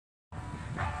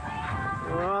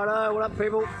What up,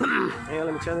 people? Here,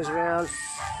 let me turn this around.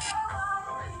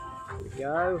 There we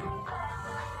go.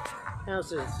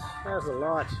 How's the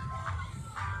light?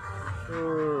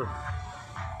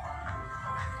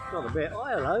 Not the bit. Oh,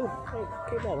 hello. Hey,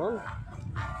 keep that on.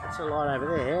 That's a light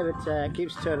over there, but it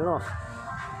keeps turning off.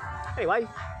 Anyway,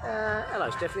 hello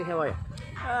Stephanie, how are you?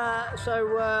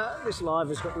 This live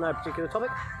has got no particular topic.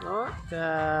 Alright, but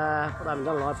I haven't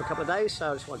done a live for a couple of days,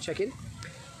 so I just want to check in.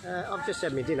 I've just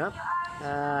had my dinner.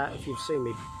 If you've seen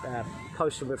me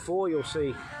post them before, you'll see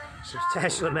a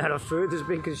substantial amount of food that's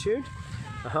been consumed.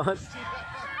 Alright.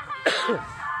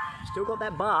 Still got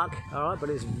that bark, alright, but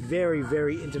it's very,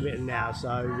 very intermittent now, so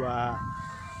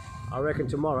I reckon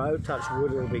tomorrow, touch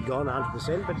wood, it'll be gone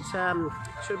 100%, but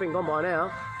should have been gone by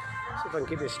now. See if I can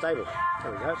keep this stable.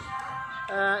 There we go.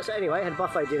 So anyway, had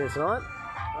buffet dinner tonight.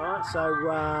 Alright, so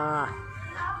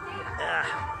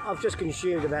I've just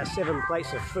consumed about 7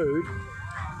 plates of food,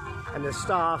 and the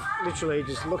staff literally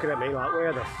just looking at me like,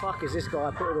 where the fuck is this guy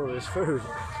putting all this food?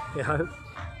 You know?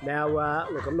 Now,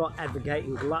 look, I'm not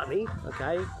advocating gluttony,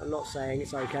 okay? I'm not saying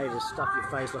it's okay to stuff your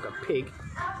face like a pig,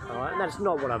 alright? And that's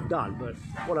not what I've done, but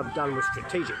what I've done was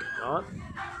strategic, alright?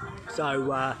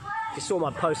 So, if you saw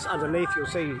my posts underneath, you'll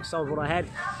see some of what I had.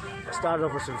 I started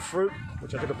off with some fruit,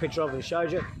 which I took a picture of and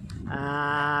showed you.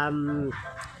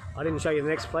 I didn't show you the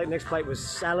next plate. The next plate was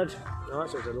salad. Alright,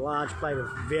 so it's a large plate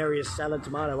of various salad,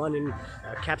 tomato, onion,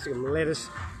 capsicum, lettuce.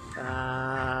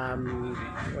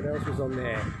 What else was on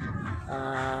there?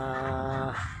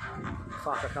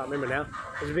 Fuck, I can't remember now.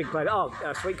 There's a big plate.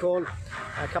 Sweet corn,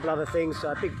 a couple other things.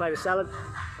 A big plate of salad.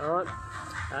 Alright.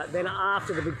 Then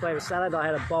after the big plate of salad, I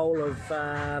had a bowl of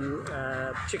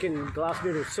chicken glass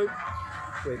noodle soup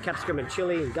with capsicum and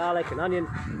chilli and garlic and onion.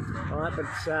 Alright, but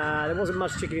there wasn't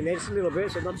much chicken in there, just a little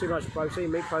bit, so not too much protein,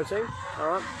 meat protein.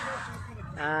 Alright.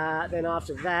 Then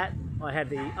after that, I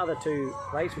had the other 2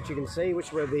 plates, which you can see,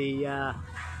 which were the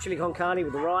chili con carne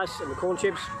with the rice and the corn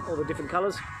chips, all the different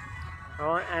colours.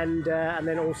 Alright, and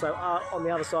then also on the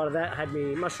other side of that, I had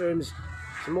me mushrooms,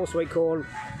 some more sweet corn,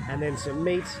 and then some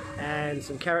meat and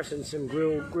some carrots and some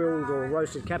grilled or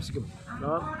roasted capsicum.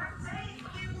 Right?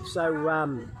 So, I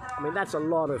mean, that's a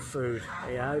lot of food,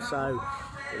 you know. So,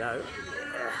 you know,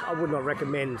 I would not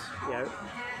recommend, you know,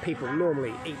 people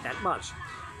normally eat that much.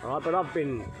 All right, but I've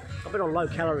been on low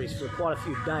calories for quite a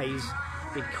few days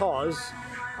because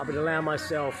I've been allowing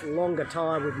myself longer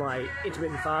time with my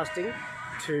intermittent fasting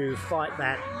to fight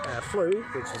that flu,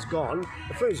 which is gone.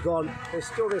 The flu's gone. There's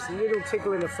still this little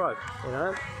tickle in the throat, you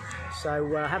know.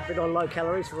 So I have been on low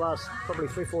calories for the last probably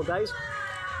 3-4 days.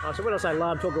 So when I say low,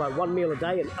 I'm talking like 1 meal a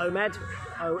day, an OMAD,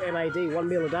 O-M-A-D, 1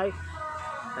 meal a day.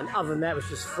 And other than that, it was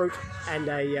just fruit and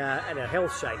a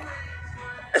health shake.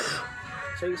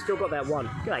 So you still got that one.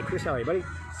 G'day, Chris. How are you, buddy?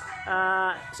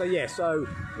 So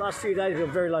last few days we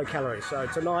were very low calories. So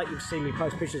tonight you've seen me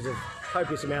post pictures of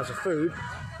copious amounts of food.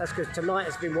 That's because tonight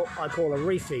has been what I call a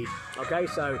refeed. Okay,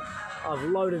 so I've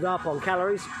loaded up on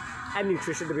calories and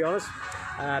nutrition, to be honest,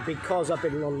 because I've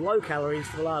been on low calories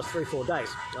for the last 3-4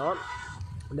 days. All right.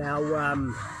 Now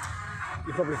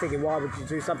you're probably thinking, why would you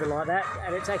do something like that?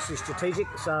 And it's actually strategic.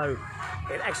 So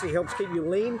it actually helps keep you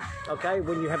lean. Okay,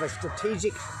 when you have a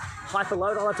strategic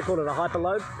hyperload, I like to call it a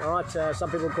hyperload. All right, some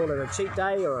people call it a cheat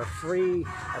day or a free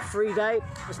day.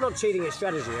 It's not cheating, it's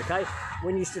strategy. Okay,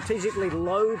 when you strategically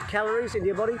load calories into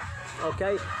your body,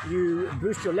 okay, you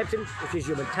boost your leptin, which is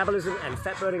your metabolism and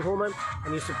fat burning hormone,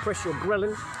 and you suppress your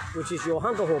ghrelin, which is your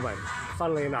hunger hormone.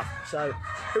 Funnily enough, so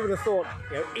who would have thought,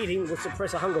 you know, eating would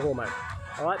suppress a hunger hormone?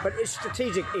 All right, but it's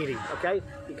strategic eating. Okay,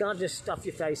 you can't just stuff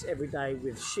your face every day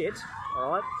with shit.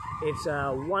 All right, it's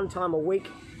 1 time a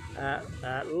week.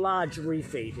 Large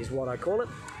refeed is what I call it,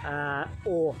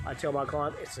 or I tell my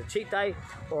client it's a cheat day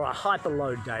or a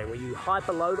hyperload day where you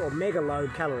hyperload or mega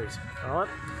load calories. All right,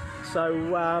 so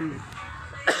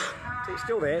it's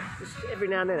still there, just every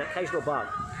now and then, occasional bug.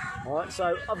 All right,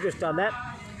 so I've just done that.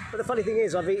 But the funny thing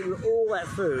is, I've eaten all that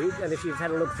food, and if you've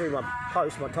had a look through my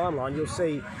post, my timeline, you'll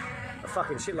see a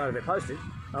fucking shitload of it posted.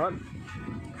 All right,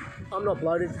 I'm not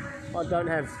bloated. I don't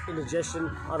have indigestion.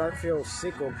 I don't feel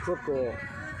sick or crook or,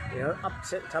 you know,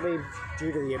 upset tummy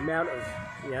due to the amount of,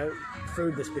 you know,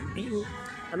 food that's been eaten,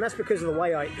 and that's because of the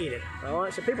way I eat it. All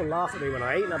right, so people laugh at me when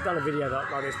I eat, and I've done a video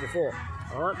like this before.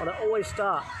 All right, but I always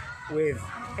start with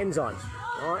enzymes.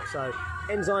 All right, so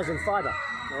enzymes and fiber.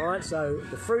 All right, so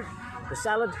the fruit, the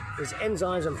salad is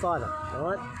enzymes and fiber.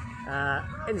 All right,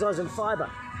 enzymes and fiber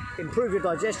improve your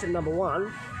digestion, number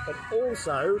one, but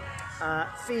also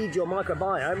feed your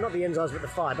microbiome, not the enzymes but the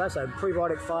fiber. So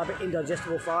prebiotic fiber,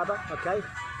 indigestible fiber. Okay.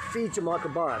 Feed your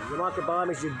microbiome. Your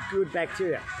microbiome is your good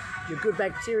bacteria. Your good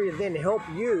bacteria then help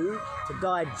you to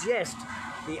digest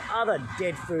the other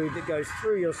dead food that goes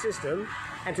through your system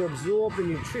and to absorb the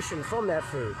nutrition from that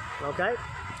food, okay?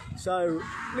 So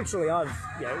literally I've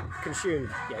consumed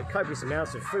copious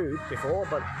amounts of food before,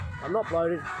 but I'm not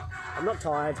bloated, I'm not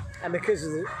tired, and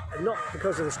not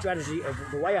because of the strategy of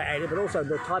the way I ate it, but also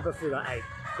the type of food I ate.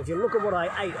 If you look at what I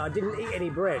ate, I didn't eat any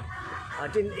bread. I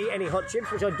didn't eat any hot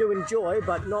chips, which I do enjoy,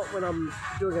 but not when I'm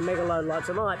doing a mega load like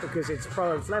tonight, because it's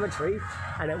pro-inflammatory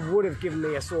and it would have given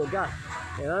me a sore gut,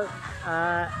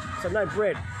 So no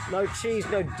bread, no cheese,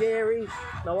 no dairy,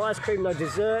 no ice cream, no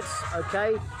desserts,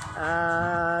 okay?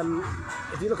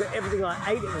 If you look at everything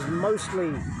I ate, it was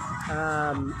mostly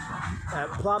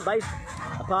plant-based,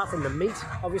 apart from the meat,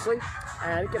 obviously.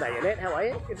 And g'day, Annette, how are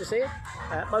you? Good to see you.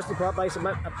 Mostly plant-based,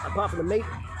 apart from the meat.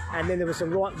 And then there was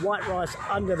some white rice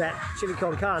under that chili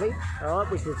con carne, all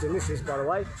right, which was delicious, by the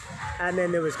way. And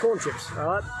then there was corn chips, all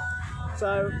right.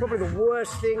 So probably the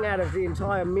worst thing out of the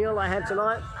entire meal I had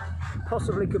tonight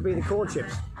possibly could be the corn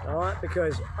chips, all right,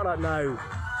 because I don't know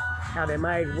how they're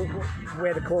made,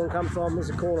 where the corn comes from. Is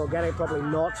the corn organic? Probably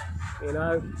not,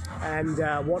 and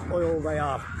what oil they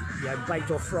are, baked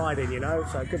or fried in,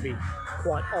 So it could be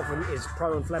quite often is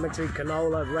pro-inflammatory,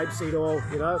 canola, rapeseed oil,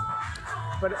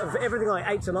 But of everything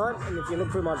I ate tonight, and if you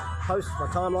look through my posts, my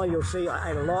timeline, you'll see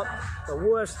I ate a lot. The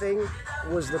worst thing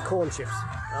was the corn chips,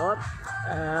 all right?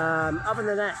 Other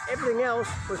than that, everything else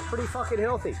was pretty fucking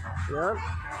healthy,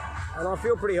 And I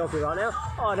feel pretty healthy right now.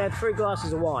 Oh, I had 3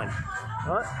 glasses of wine,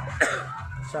 all right?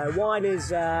 So wine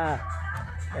is, well,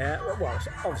 it's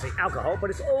obviously alcohol, but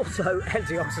it's also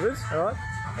antioxidants, all right?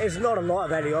 There's not a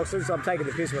lot of antioxidants, so I'm taking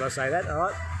the piss when I say that, all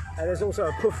right? And there's also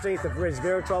a 15th of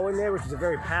resveratrol in there, which is a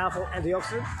very powerful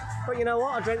antioxidant. But you know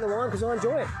what? I drank the wine because I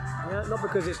enjoy it. Not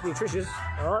because it's nutritious,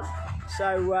 all right?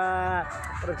 So,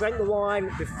 but I drank the wine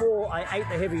before I ate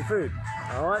the heavy food,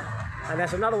 all right? And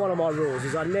that's another one of my rules,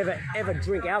 is I never ever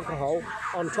drink alcohol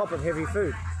on top of heavy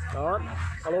food, all right?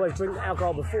 I'll always drink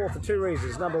alcohol before for 2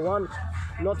 reasons. Number 1,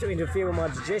 not to interfere with my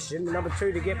digestion. Number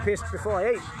 2, to get pissed before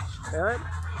I eat, all right?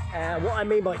 What I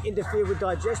mean by interfere with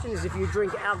digestion is if you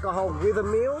drink alcohol with a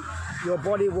meal, your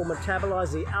body will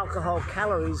metabolize the alcohol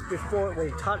calories before it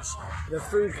will touch the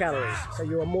food calories. So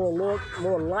you are more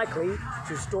likely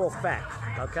to store fat,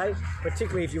 okay?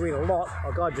 Particularly if you eat a lot,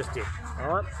 like I just did,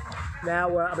 all right? Now,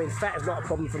 fat is not a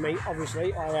problem for me,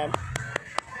 obviously. I am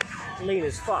lean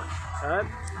as fuck, all right?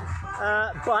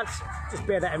 But just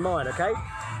bear that in mind, okay?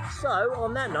 So,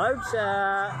 on that note,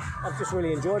 I've just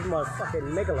really enjoyed my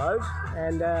fucking mega load,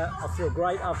 and I feel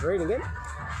great after eating it.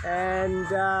 And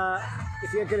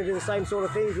if you're going to do the same sort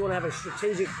of thing, if you want to have a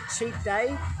strategic cheat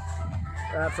day,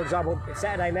 for example, it's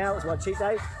Saturday now, it's my cheat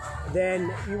day,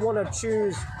 then you want to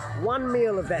choose one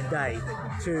meal of that day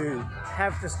to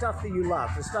have the stuff that you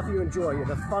love, the stuff you enjoy,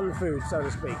 the fun food, so to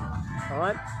speak, all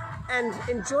right? And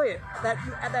enjoy it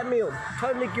at that meal.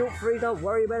 Totally guilt-free, don't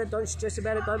worry about it, don't stress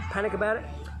about it, don't panic about it.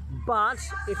 But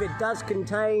if it does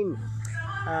contain,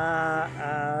 what's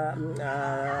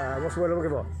the word I'm looking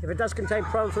for? If it does contain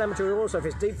pro-inflammatory oil, so if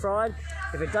it's deep fried,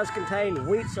 if it does contain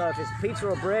wheat, so if it's pizza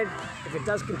or bread, if it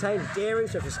does contain dairy,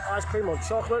 so if it's ice cream or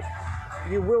chocolate,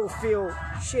 you will feel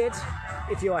shit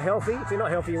if you are healthy. If you're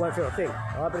not healthy, you won't feel a thing,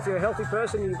 all right? But if you're a healthy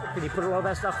person, you put a lot of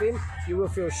that stuff in, you will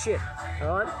feel shit,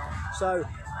 all right? So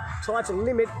try to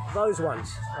limit those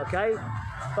ones, okay?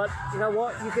 But you know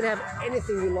what? You can have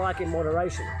anything you like in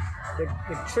moderation. The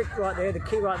trick right there, the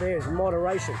key right there is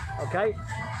moderation, okay?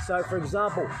 So for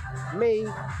example, me,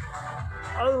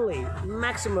 only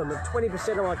maximum of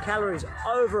 20% of my calories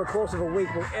over a course of a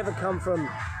week will ever come from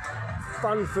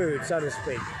fun food, so to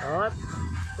speak, all right?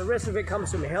 The rest of it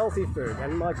comes from healthy food,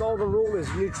 and my golden rule is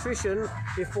nutrition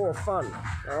before fun,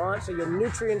 all right? So your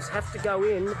nutrients have to go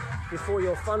in before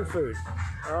your fun food,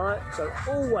 all right? So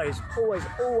always, always,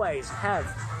 always have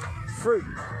fruit,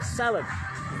 salad,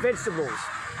 vegetables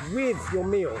with your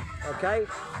meal, okay?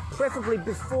 Preferably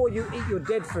before you eat your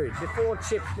dead food, before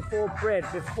chips, before bread,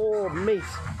 before meat,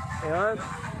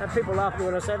 And people laugh at me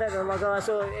when I say that. They're like, oh,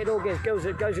 so it all goes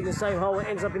in the same hole, it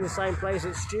ends up in the same place,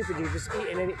 it's stupid, you just eat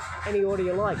in any order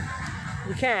you like.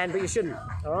 You can, but you shouldn't,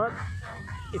 all right?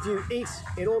 If you eat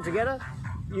it all together,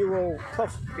 you will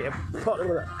possibly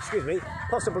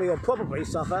or probably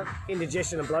suffer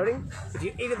indigestion and bloating. If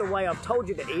you eat it the way I've told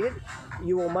you to eat it,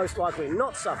 you will most likely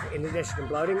not suffer indigestion and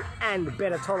bloating and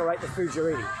better tolerate the foods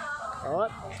you're eating. All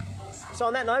right? So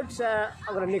on that note,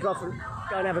 I'm going to nick off and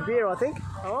go and have a beer, I think.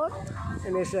 All right?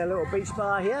 In this little beach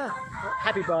bar here.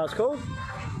 Happy Bar it's called.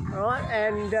 All right?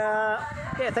 And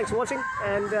yeah, thanks for watching,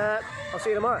 and I'll see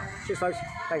you tomorrow. Cheers, folks.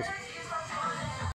 Thanks.